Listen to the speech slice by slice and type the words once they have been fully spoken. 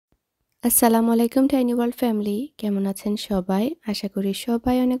আসসালামু আলাইকুম tiny world family, কেমন আছেন সবাই? আশা করি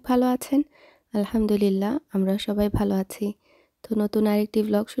সবাই অনেক ভালো আছেন। আলহামদুলিল্লাহ, আমরা সবাই ভালো আছি। তো নতুন আরেকটি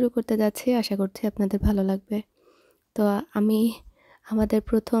ব্লগ শুরু করতে যাচ্ছি, আশা করছি আপনাদের ভালো লাগবে। তো আমি আমাদের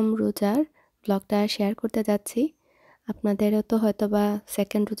প্রথম রোজার ব্লগটা শেয়ার করতে যাচ্ছি। আপনাদেরও তো হয়তোবা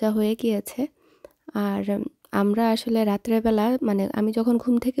সেকেন্ড রোজা হয়ে গিয়েছে। আর আমরা আসলে রাত্রেবেলা মানে আমি যখন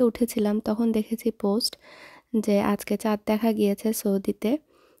ঘুম থেকে উঠেছিলাম তখন দেখেছি পোস্ট যে আজকে চাঁদ দেখা গিয়েছে সৌদিতে।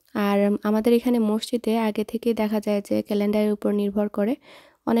 আর আমাদের এখানে মসজিদে আগে থেকেই দেখা যায় যে ক্যালেন্ডারের উপর নির্ভর করে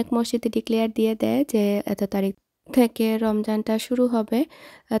অনেক মসজিদে ডিক্লেয়ার দিয়ে দেয় যে এত তারিখ থেকে রমজানটা শুরু হবে।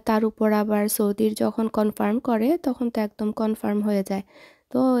 তার উপর আবার সৌদির যখন কনফার্ম করে তখন তো একদম কনফার্ম হয়ে যায়।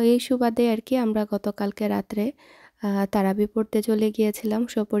 তো এই সুবাদে আর কি আমরা গতকালকে রাত্রে তারাবি পড়তে চলে গিয়েছিলাম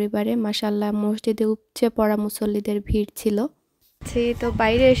সপরিবারে। মাশাল্লাহ, মসজিদে উপচে পড়া মুসল্লিদের ভিড় ছিল। তো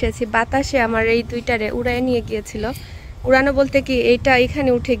বাইরে এসেছি, বাতাসে আমার এই দুইটারে উড়ায় নিয়ে গিয়েছিল। উড়ানো বলতে কি, এইটা এখানে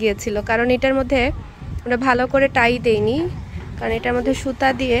উঠে গিয়েছিল, কারণ এটার মধ্যে আমরা ভালো করে টাই দেইনি, কারণ এটার মধ্যে সুতা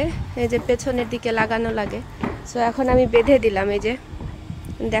দিয়ে এই যে পেছনের দিকে লাগানো লাগে। সো এখন আমি বেঁধে দিলাম, এই যে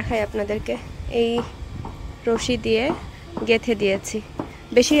দেখাই আপনাদেরকে, এই রশি দিয়ে গেঁথে দিয়েছি।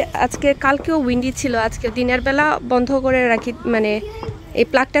 বেশি আজকে, কালকেও উইন্ডি ছিল, আজকে দিনের বেলা বন্ধ করে রাখি, মানে এই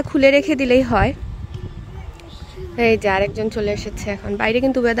প্লাগটা খুলে রেখে দিলেই হয়। এই যে আরেকজন চলে এসেছে এখন। বাইরে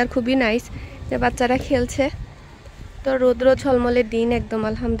কিন্তু ওয়েদার খুবই নাইস, যে বাচ্চারা খেলছে। তো রৌদ্র ঝলমলে দিন একদম,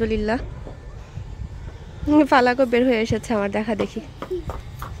 আলহামদুলিল্লাহ। ফালাকও বের হয়ে এসেছে আমার দেখা দেখি।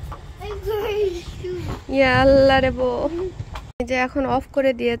 ইয়া আল্লাহ রে বো, যে এখন অফ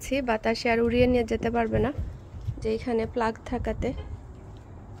করে দিয়েছি, বাতাসে আর উড়িয়ে নিয়ে যেতে পারবে না, যে এখানে প্লাগ থাকাতে।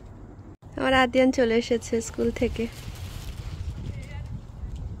 আমার আদিয়ান চলে এসেছে স্কুল থেকে।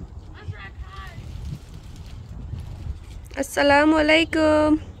 আসসালামু আলাইকুম।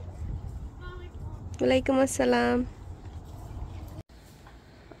 ওয়ালাইকুম আসসালাম।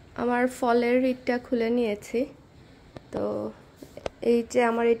 আমার ফলের রিডটা খুলে নিয়েছি। তো এই যে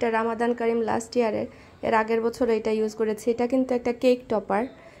আমার এটা রামাদান কারিম লাস্ট ইয়ারের, এর আগের বছর এটা ইউজ করেছি। এটা কিন্তু একটা কেক টপার।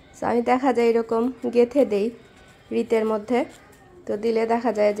 সো আমি দেখা যায় এরকম গেঁথে দেই রিতের মধ্যে। তো দিলে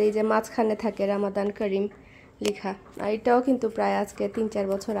দেখা যায় যে এই যে মাঝখানে থাকে রামাদান করিম লেখা। আর এটাও কিন্তু প্রায় আজকে 3-4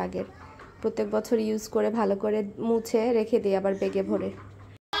 বছর আগের। প্রত্যেক বছর ইউজ করে ভালো করে মুছে রেখে দিই আবার বেগে ভরে।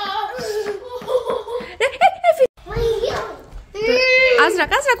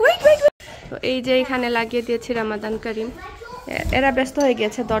 তো এই যে এখানে লাগিয়ে দিয়েছি রামাদান করিম। এরা ব্যস্ত হয়ে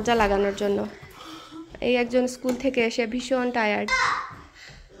গেছে দরজা লাগানোর জন্য। এই একজন স্কুল থেকে এসে ভীষণ টায়ার্ড।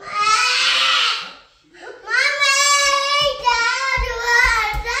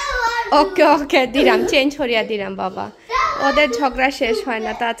 ওকে ওকে দিলাম, চেঞ্জ করিয়া দিলাম বাবা। ওদের ঝগড়া শেষ হয়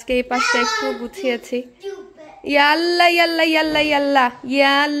না, তো আজকে এই পাশটা একটু গুছিয়েছি। ইয়াল্লা ইয়াল্লা ইয়াল্লা ইয়াল্লা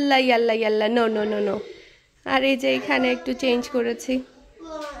ইয়াল্লা ইয়াল্লা ইয়াল্লা, নো নো নো নো। আর এই যে এখানে একটু চেঞ্জ করেছি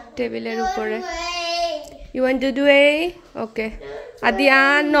টেবিলের উপরে। You want to do a? Okay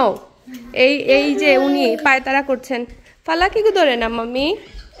Adiyan, no. এই এই যে উনি পায়তারা করছেন, ফালাকি ধরে না মাম্মি।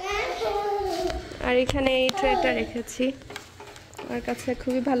 আর এখানে এই ট্রেটা রেখেছি, আমার কাছে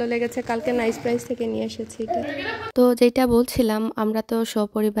খুবই ভালো লেগেছে, কালকে নাইস প্রাইস থেকে নিয়ে এসেছি এটা। তো যেটা বলছিলাম, আমরা তো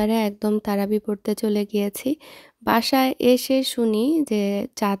সপরিবারে একদম তারাবি পড়তে চলে গিয়েছি। বাসায় এসে শুনি যে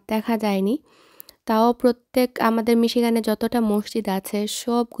চাঁদ দেখা যায়নি। তাও প্রত্যেক আমাদের মিশিগানে যতটা মসজিদ আছে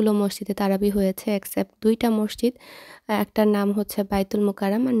সবগুলো মসজিদে তারাবি হয়েছে, এক্সেপ্ট 2টা মসজিদ। একটার নাম হচ্ছে বাইতুল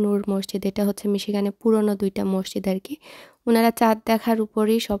মুকাররম আর নূর মসজিদ। এটা হচ্ছে মিশিগানে পুরনো 2টা মসজিদ আর কি। ওনারা চাঁদ দেখার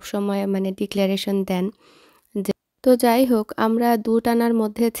উপরই সবসময় মানে ডিক্লারেশন দেন। তো যাই হোক, আমরা দুটানার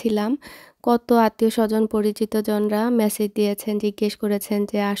মধ্যে ছিলাম। কত আত্মীয় স্বজন পরিচিত জনরা মেসেজ দিয়েছেন, জিজ্ঞেস করেছেন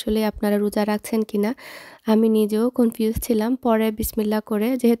যে আসলে আপনারা রোজা রাখছেন কিনা। আমি নিজেও কনফিউজ ছিলাম। পরে বিসমিল্লাহ করে,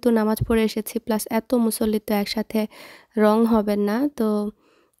 যেহেতু নামাজ পড়ে এসেছি প্লাস এত মুসল্লি তো একসাথে রং হবেন না, তো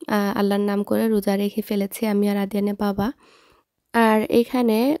আল্লাহর নাম করে রোজা রেখে ফেলেছি আমি আর আদিয়ানের বাবা। আর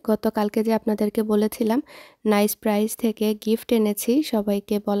এখানে গতকালকে যে আপনাদেরকে বলেছিলাম নাইস প্রাইস থেকে গিফট এনেছি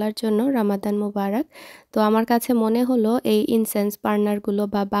সবাইকে বলার জন্য, রামাদান মুবারক। তো আমার কাছে মনে হলো এই ইনসেন্স বার্নারগুলো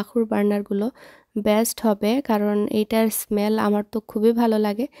বা বাখুর বার্নারগুলো বেস্ট হবে, কারণ এইটার স্মেল আমার তো খুবই ভালো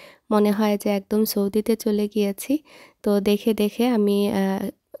লাগে। মনে হয় যে একদম সৌদিতে চলে গিয়েছি। তো দেখে দেখে আমি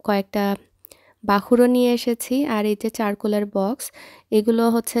কয়েকটা বাখুরও নিয়ে এসেছি। আর এই যে চারকোলের বক্স, এগুলো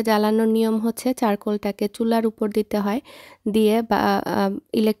হচ্ছে জ্বালানোর নিয়ম হচ্ছে চারকোলটাকে চুলার উপর দিতে হয়, দিয়ে বা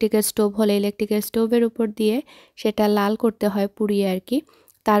ইলেকট্রিকের স্টোভ হলে ইলেকট্রিকের স্টোভের উপর দিয়ে সেটা লাল করতে হয় পুড়িয়ে আর কি।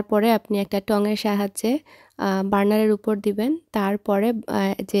 তারপরে আপনি একটা টঙের সাহায্যে বার্নারের উপর দিবেন, তারপরে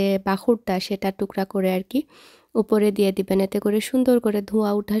যে বাখুরটা সেটা টুকরা করে আর কি উপরে দিয়ে দিবেন। এতে করে সুন্দর করে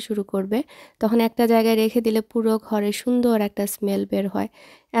ধোঁয়া ওঠা শুরু করবে। তখন একটা জায়গায় রেখে দিলে পুরো ঘরে সুন্দর একটা স্মেল বের হয়,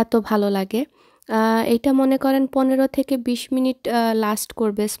 এত ভালো লাগে। এটা মনে করেন 15 থেকে 20 মিনিট লাস্ট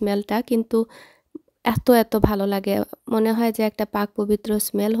করবে স্মেলটা, কিন্তু এত এত ভালো লাগে, মনে হয় যে একটা পাক পবিত্র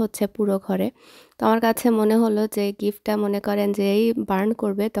স্মেল হচ্ছে পুরো ঘরে। তো আমার কাছে মনে হলো যে গিফটটা মনে করেন যে এই বার্ন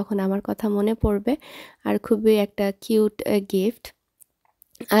করবে তখন আমার কথা মনে পড়বে, আর খুবই একটা কিউট গিফট।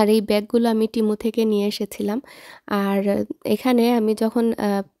 আর এই ব্যাগগুলো আমি টিমু থেকে নিয়ে এসেছিলাম। আর এখানে আমি যখন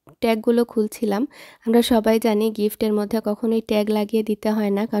ট্যাগগুলো খুলছিলাম, আমরা সবাই জানি গিফটের মধ্যে কখনোই ট্যাগ লাগিয়ে দিতে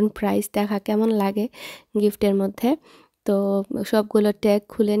হয় না, কারণ প্রাইস দেখা কেমন লাগে গিফটের মধ্যে। তো সবগুলো ট্যাগ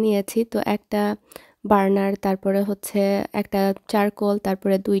খুলে নিয়েছি। তো একটা বার্নার, তারপরে হচ্ছে একটা চারকোল,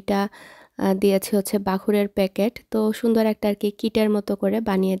 তারপরে 2টা দিয়েছি হচ্ছে বাখুরের প্যাকেট। তো সুন্দর একটা আর কি কিটের মতো করে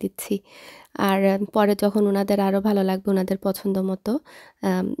বানিয়ে দিচ্ছি। আর পরে যখন ওনাদের আরও ভালো লাগবে, ওনাদের পছন্দ মতো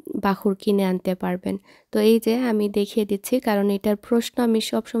বাখুর কিনে আনতে পারবেন। তো এই যে আমি দেখিয়ে দিচ্ছি, কারণ এটার প্রশ্ন আমি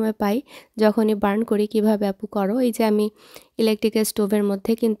সবসময় পাই যখনই বার্ন করি, কিভাবে আপু করো। এই যে আমি ইলেকট্রিকের স্টোভের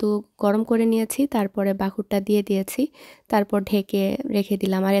মধ্যে কিন্তু গরম করে নিয়েছি, তারপরে বাখুরটা দিয়ে দিয়েছি, তারপর ঢেকে রেখে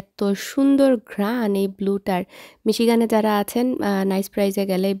দিলাম। আর এত সুন্দর ঘ্রাণ এই ব্লুটার। মিশিগানে যারা আছেন, নাইস প্রাইজে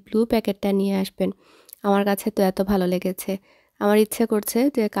গেলে ব্লু প্যাকেটটা নিয়ে আসবেন। আমার কাছে তো এত ভালো লেগেছে, আমার ইচ্ছে করছে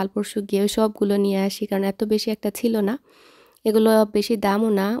যে কাল পরশু গিয়ে সবগুলো নিয়ে আসি, কারণ এত বেশি একটা ছিল না। এগুলো বেশি দামও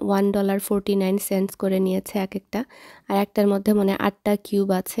না, $1.49 করে নিয়েছে এক একটা। আর একটার মধ্যে মানে 8টা কিউব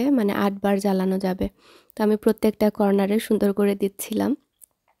আছে, মানে 8 বার জ্বালানো যাবে। তো আমি প্রত্যেকটা কর্নারে সুন্দর করে দিচ্ছিলাম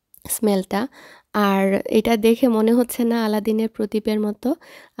স্মেলটা। আর এটা দেখে মনে হচ্ছে না আলাদিনের প্রদীপের মতো,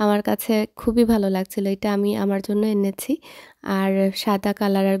 আমার কাছে খুবই ভালো লাগছিল। এটা আমি আমার জন্য এনেছি। আর সাদা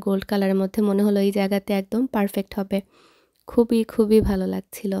কালার আর গোল্ড কালারের মধ্যে মনে হলো এই জায়গাতে একদম পারফেক্ট হবে। খুবই খুবই ভালো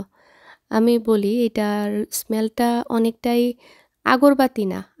লাগছিল। আমি বলি এটার স্মেলটা অনেকটাই আগরবাতি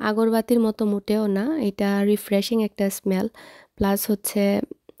না, আগরবাতির মতো মোটেও না, এটা রিফ্রেশিং একটা স্মেল। প্লাস হচ্ছে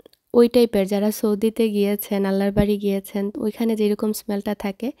ওই টাইপের, যারা সৌদিতে গিয়েছেন, আল্লাহর বাড়ি গিয়েছেন, ওইখানে যেরকম স্মেলটা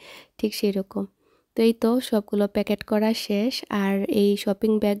থাকে ঠিক সেই রকম। তো এই তো সবগুলো প্যাকেট করা শেষ। আর এই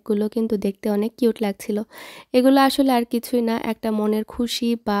শপিং ব্যাগগুলো কিন্তু দেখতে অনেক কিউট লাগছিল। এগুলো আসলে আর কিছুই না, একটা মনের খুশি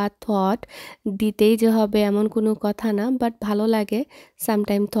বা থট দিতেই যে হবে এমন কোনো কথা না, বাট ভালো লাগে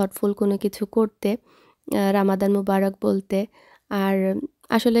সামটাইম থটফুল কোনো কিছু করতে, রামাদান মুবারক বলতে। আর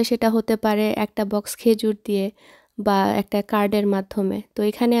আসলে সেটা হতে পারে একটা বক্স খেজুর দিয়ে বা একটা কার্ডের মাধ্যমে। তো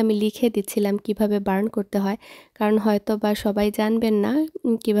এখানে আমি লিখে দিচ্ছিলাম কিভাবে বার্ন করতে হয়, কারণ হয়তো বা সবাই জানবেন না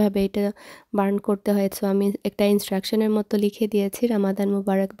কিভাবে এটা বার্ন করতে হয়। সো আমি একটা ইনস্ট্রাকশনের মতো লিখে দিয়েছি রামাদান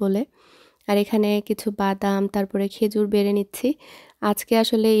মুবারক বলে। আর এখানে কিছু বাদাম, তারপরে খেজুর বেড়ে নিচ্ছি। আজকে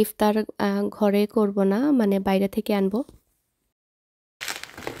আসলে ইফতার ঘরে করব না, মানে বাইরে থেকে আনবো।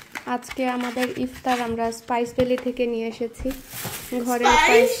 আজকে আমাদের ইফতার আমরা স্পাইস ভ্যালি থেকে নিয়ে এসেছি, ঘরের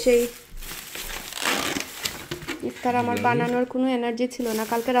পাশেই। ইফতার আমার বানানোর কোনো এনার্জি ছিল না,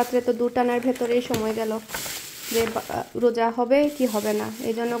 কালকে রাত্রে তো 2 টানার ভেতরেই সময় গেল যে রোজা হবে কি হবে না,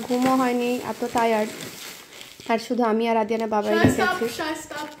 এই জন্য ঘুমও হয়নি, এত টায়ার্ড। আর শুধু আমি আর আদিয়ানের বাবাই লিখেছি,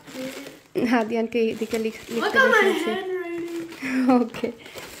 আদিয়ানকে এইদিকে লিখতে বসেছি। ওকে,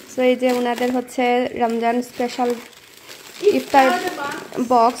 সো এই যে ওনাদের হচ্ছে রমজান স্পেশাল ইফতার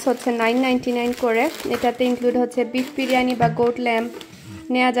বক্স হচ্ছে $9.99 করে। এটাতে ইনক্লুড হচ্ছে বিফ বিরিয়ানি বা গোট ল্যাম্প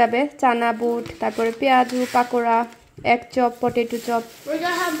নেওয়া যাবে, চানা বুট, তারপরে পেঁয়াজু, পাকোড়া, এক chop, potato chop,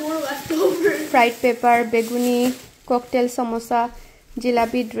 fried paper, বেগুনি, ককটেল, সমোসা,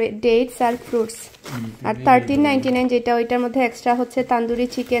 জিলাপি, ডেটস আর ফ্রুটস। আর $13.99 যেটা, ওইটার মধ্যে এক্সট্রা হচ্ছে তান্দুরি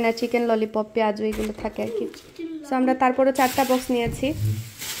চিকেন আর চিকেন ললিপপ, পেঁয়াজু এগুলো থাকে আর কি। সো আমরা তারপরে 4টা বক্স নিয়েছি।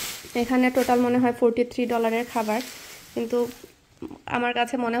 এখানে টোটাল মনে হয় $43 খাবার, কিন্তু আমার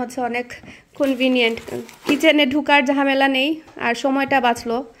কাছে মনে হচ্ছে অনেক কনভিনিয়েন্ট। কিচেনে ঢুকার ঝামেলা নেই, আর সময়টা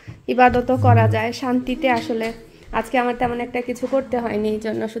বাঁচলো, ইবাদতও করা যায় শান্তিতে। আসলে আজকে আমার তেমন একটা কিছু করতে হয়নি, এই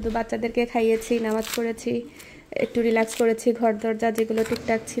জন্য শুধু বাচ্চাদেরকে খাইয়েছি, নামাজ পড়েছি, একটু রিল্যাক্স করেছি, ঘর দরজা যেগুলো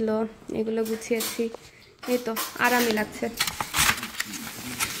টুকটাক ছিল এগুলো গুছিয়েছি, এই তো আরামই লাগছে।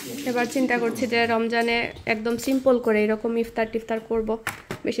 এবার চিন্তা করছি যে রমজানে একদম সিম্পল করে এরকম ইফতার টিফতার করব,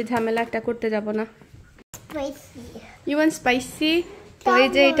 বেশি ঝামেলা একটা করতে যাব না। You want spicy? তো এই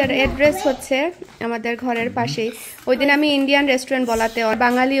যে এটার অ্যাড্রেস হচ্ছে আমাদের ঘরের পাশেই। ওই দিন আমি ইন্ডিয়ান রেস্টুরেন্ট বলাতে,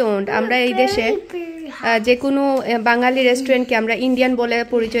 বাঙালি ওন্ড, আমরা এই দেশে যে কোনো বাঙালি রেস্টুরেন্টকে আমরা ইন্ডিয়ান বলে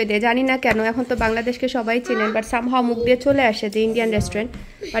পরিচয় দিই, জানি না কেন। এখন তো বাংলাদেশকে সবাই চিনেন, বাট সামহাও মুখ দিয়ে চলে আসে যে ইন্ডিয়ান রেস্টুরেন্ট,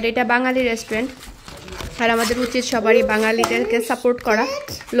 বাট এটা বাঙালি রেস্টুরেন্ট। আর আমাদের উচিত সবারই বাঙালিদেরকে সাপোর্ট করা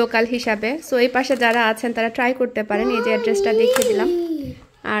লোকাল হিসাবে। সো এই পাশে যারা আছেন তারা ট্রাই করতে পারেন, এই যে অ্যাড্রেসটা দেখিয়ে দিলাম।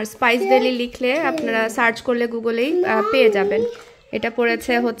 আর স্পাইস ভ্যালি লিখলে আপনারা সার্চ করলে গুগলেই পেয়ে যাবেন। এটা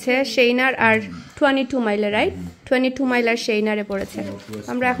পড়েছে হচ্ছে সেইনার আর 22 মাইলে, রাইট? 22 মাইল আর সেইনারে পড়েছে।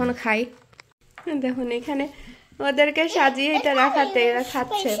 আমরা এখন খাই। দেখুন এখানে ওদেরকে সাজিয়ে এটা রাখাতে এরা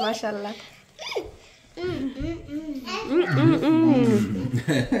খাচ্ছে, মাশাআল্লাহ।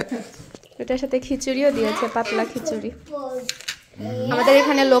 এটার সাথে খিচুড়িও দিয়েছে, পাতলা খিচুড়ি। আমাদের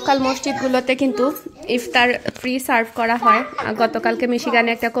এখানে লোকাল মসজিদগুলোতে কিন্তু ইফতার ফ্রি সার্ভ করা হয়। গতকালকে মিশিগানে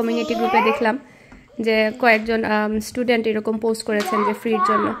একটা কমিউনিটি গ্রুপে দেখলাম যে কয়েকজন স্টুডেন্ট এরকম পোস্ট করেছেন যে ফ্রির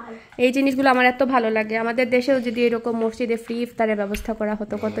জন্য। এই জিনিসগুলো আমার এত ভালো লাগে। আমাদের দেশেও যদি এরকম মসজিদে ফ্রি ইফতারের ব্যবস্থা করা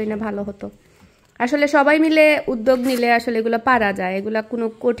হতো কতই না ভালো হতো। আসলে সবাই মিলে উদ্যোগ নিলে আসলে এগুলো পারা যায়, এগুলো কোনো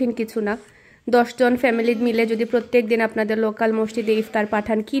কঠিন কিছু না। 10 জন ফ্যামিলি মিলে যদি প্রত্যেক দিন আপনাদের লোকাল মসজিদে ইফতার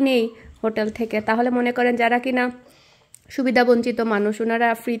পাঠান কিনেই হোটেল থেকে, তাহলে মনে করেন যারা কিনা সুবিধাবঞ্চিত মানুষ ওনারা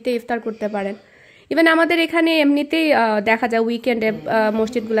ফ্রিতে ইফতার করতে পারেন। ইভেন আমাদের এখানে এমনিতেই দেখা যায় উইকেন্ডে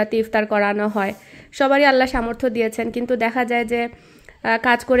মসজিদগুলোতে ইফতার করানো হয়। সবারই আল্লাহ সামর্থ্য দিয়েছেন, কিন্তু দেখা যায় যে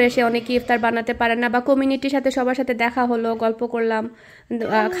কাজ করে এসে অনেকে ইফতার বানাতে পারেন না, বা কমিউনিটির সাথে সবার সাথে দেখা হলো, গল্প করলাম,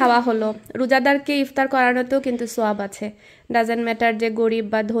 খাওয়া হলো। রোজাদারকে ইফতার করানোতেও কিন্তু সোয়াব আছে। ডাজেন্ট ম্যাটার যে গরিব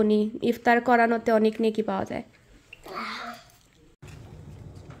বা ধনী, ইফতার করানোতে অনেক নেকি পাওয়া যায়।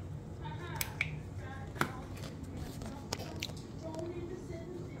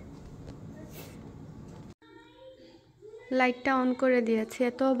 লাইটটা অন করে দিয়েছে,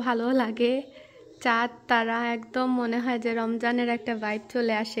 এত ভালো লাগে। চাঁদ তারা একদম মনে হয় যে রমজানের একটা ভাইব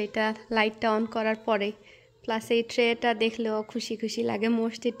চলে আসে এটা লাইটটা অন করার পরেই। প্লাস এই ট্রেটা দেখলেও খুশি খুশি লাগে।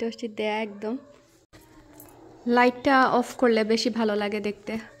 মসজিদ টসজিদ দেয়া একদম। লাইটটা অফ করলে বেশি ভালো লাগে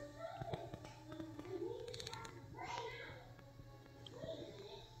দেখতে।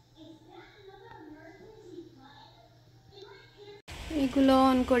 এগুলো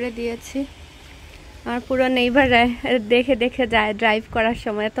অন করে দিয়েছি। আর পুরো নেইবাররা দেখে দেখে যায় ড্রাইভ করার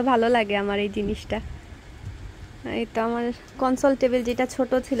সময়, এত ভালো লাগে আমার এই জিনিসটা। এই তো আমার কনসোল টেবিল যেটা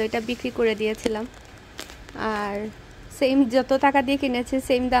ছোট ছিল এটা বিক্রি করে দিয়েছিলাম, আর সেম যত টাকা দিয়ে কিনেছি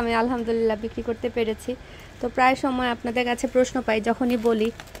সেম দামে আলহামদুলিল্লাহ বিক্রি করতে পেরেছি। তো প্রায় সময় আপনাদের কাছে প্রশ্ন পাই যখনই বলি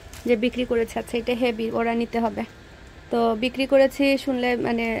যে বিক্রি করেছে, আচ্ছা এটা হেভি, ওরা নিতে হবে। তো বিক্রি করেছি শুনলে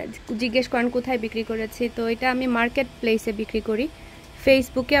মানে জিজ্ঞেস করেন কোথায় বিক্রি করেছি। তো এটা আমি মার্কেট প্লেসে বিক্রি করি।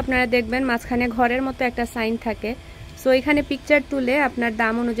 ফেসবুকে আপনারা দেখবেন মাঝখানে ঘরের মতো একটা সাইন থাকে, সো এখানে পিকচার তুলে আপনার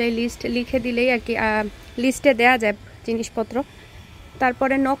দাম অনুযায়ী লিস্ট লিখে দিলেই আর কি লিস্টে দেয়া যায় জিনিসপত্র।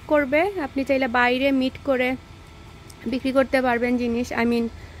 তারপরে নক করবে, আপনি চাইলে বাইরে মিট করে বিক্রি করতে পারবেন জিনিস, আই মিন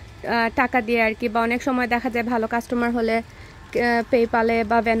টাকা দিয়ে আর কি। বা অনেক সময় দেখা যায় ভালো কাস্টমার হলে পেপালে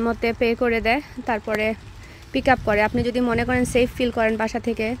বা ভ্যানমোতে পে করে দেয়, তারপরে পিক আপ করে। আপনি যদি মনে করেন সেফ ফিল করেন বাসা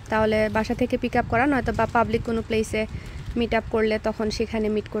থেকে, তাহলে বাসা থেকে পিক আপ করা, নয়তো বা পাবলিক কোনো প্লেসে মিট আপ করলে তখন সেখানে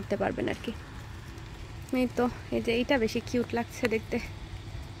মিট করতে পারবেন আর কি। এই তো এই যে এইটা বেশি কিউট লাগছে দেখতে।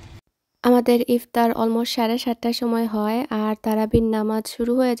 আমাদের ইফতার অলমোস্ট 7:30টার সময় হয়, আর তারাবির নামাজ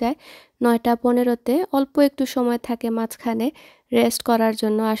শুরু হয়ে যায় 9:15-তে। অল্প একটু সময় থাকে মাঝখানে রেস্ট করার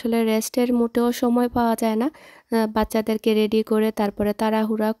জন্য। আসলে রেস্টের মোটেও সময় পাওয়া যায় না। বাচ্চাদেরকে রেডি করে তারপরে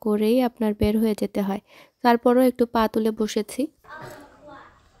তাড়াহুড়া করেই আপনার বের হয়ে যেতে হয়। তারপরেও একটু পা তুলে বসেছি।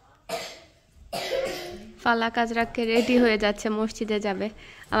 ফালাক আজরাককে রেডি হয়ে যাচ্ছে, মসজিদে যাবে।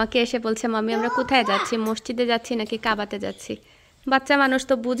 আমাকে এসে বলছে মামি আমরা কোথায় যাচ্ছি, মসজিদে যাচ্ছি নাকি কাবাতে যাচ্ছি। বাচ্চা মানুষ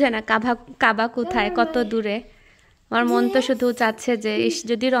তো বুঝে না কাবা কোথায়, কত দূরে। আমার মন তো শুধু চাচ্ছে যে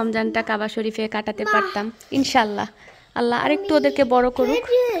যদি রমজানটা কাবা শরীফে কাটাতে পারতাম। ইনশাল্লাহ আল্লাহ আরেকটু ওদেরকে বড় করুক,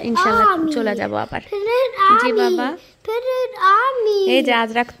 ইনশাল্লাহ চলে যাব আবার। জি বাবা, এই যে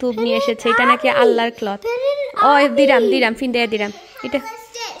আজরাক তুব নিয়ে এসেছে, এটা নাকি আল্লাহর ক্লথ। ও দিরাম দিরাম ফিন দিয়ে দিরাম এটা।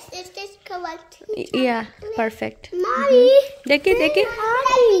 ইয়া পারফেক্ট। দেখি দেখি,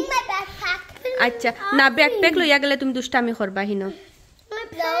 আচ্ছা না ব্যাকপ্যাক লইয়া গেলে তুমি দুষ্টামি করবা হিনো।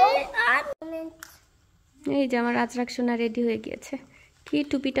 এই যে আমার আজরাক সোনা রেডি হয়ে গিয়েছে, কি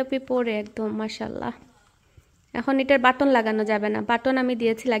টুপি টাপি পরে একদম মাশাল্লাহ। এখন এটার বাটন লাগানো যাবে না, বাটন আমি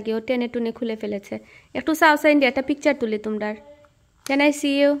দিয়েছি লাগিয়ে, ও টেনে টুনে খুলে ফেলেছে। একটু সাউথ ইন্ডিয়া একটা পিকচার তুলি তোমরার। Can I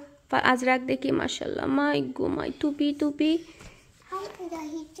C you Ajrak? দেখি মাশাল্লাহ, মাই গো মাই টুপি টুপি।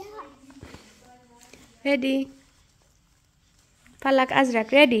 রেডি ফালাক আজরাক,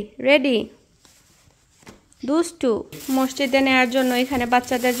 রেডি রেডি। দুষ্টু মসজিদে নেওয়ার জন্য এখানে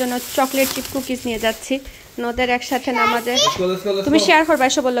বাচ্চাদের জন্য চকলেট চিপ কুকিজ নিয়ে যাচ্ছি। ওদের একসাথে নামাজে তুমি শেয়ার করবা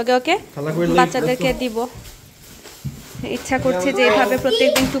এসব বললো ওকে, বাচ্চাদেরকে দিব। ইচ্ছা করছে যে এভাবে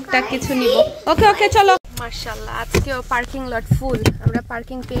প্রত্যেকদিন টুকটাক কিছু নিব। ওকে ওকে চলো। মাশাআল্লাহ আজকেও পার্কিং লট ফুল, আমরা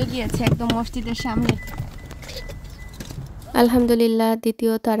পার্কিং পেয়ে গিয়েছি একদম মসজিদের সামনে। আলহামদুলিল্লাহ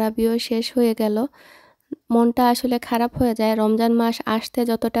দ্বিতীয় তারাবিও শেষ হয়ে গেল। মনটা আসলে খারাপ হয়ে যায়, রমজান মাস আসতে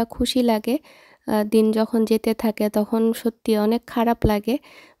যতটা খুশি লাগে দিন যখন যেতে থাকে তখন সত্যি অনেক খারাপ লাগে।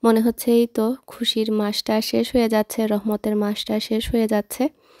 মনে হচ্ছে এই তো খুশির মাসটা শেষ হয়ে যাচ্ছে, রহমতের মাসটা শেষ হয়ে যাচ্ছে।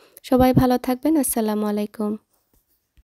 সবাই ভালো থাকবেন, আসসালামু আলাইকুম।